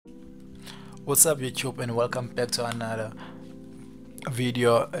What's up YouTube, and welcome back to another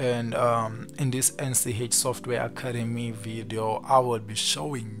video. And in this NCH Software Academy video, I will be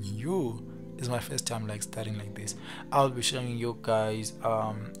showing you, this is my first time like starting like this, I'll be showing you guys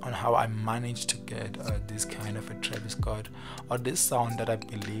on how I managed to get this kind of a Travis Scott, or this sound that I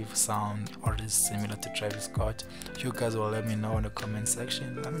believe sound or is similar to Travis Scott. You guys will let me know in the comment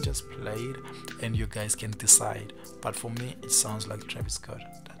section. Let me just play it and you guys can decide, but for me it sounds like Travis Scott.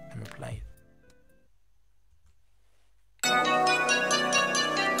 Let me play it.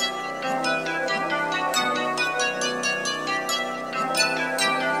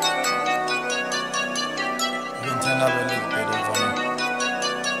 Turn up a little bit of volume.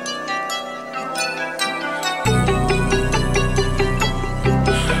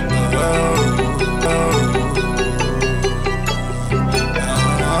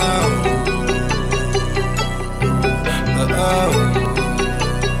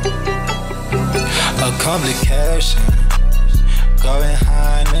 A complication, going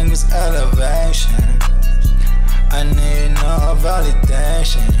high, niggas elevation. I need no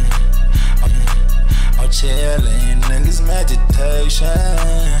validation. Chilling, niggas meditation.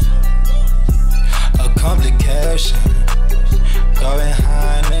 A complication, going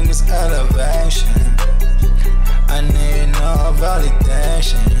high, niggas elevation. I need no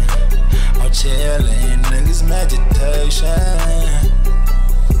validation. I'm chilling, niggas meditation.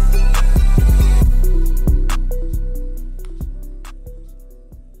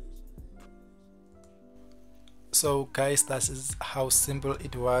 So guys, that is how simple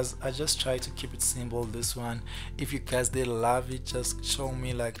it was. I just tried to keep it simple, this one. If you guys did love it, just show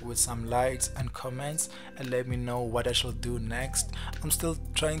me like with some likes and comments and let me know what I shall do next. I'm still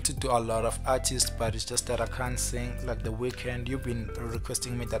trying to do a lot of artists, but it's just that I can't sing like The Weeknd. You've been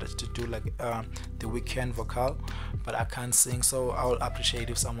requesting me that to do like The Weeknd vocal, but I can't sing, so I'll appreciate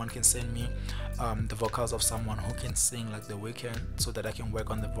if someone can send me the vocals of someone who can sing like The Weeknd, so that I can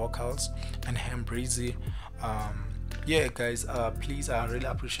work on the vocals. And him Breezy, yeah guys, please, I really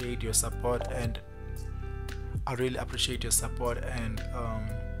appreciate your support, and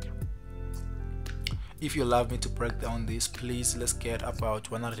if you love me to break down this, please, let's get about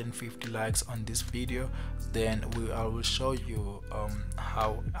 150 likes on this video, then I will show you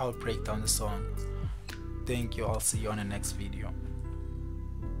how I'll break down the song. Thank you. I'll see you on the next video.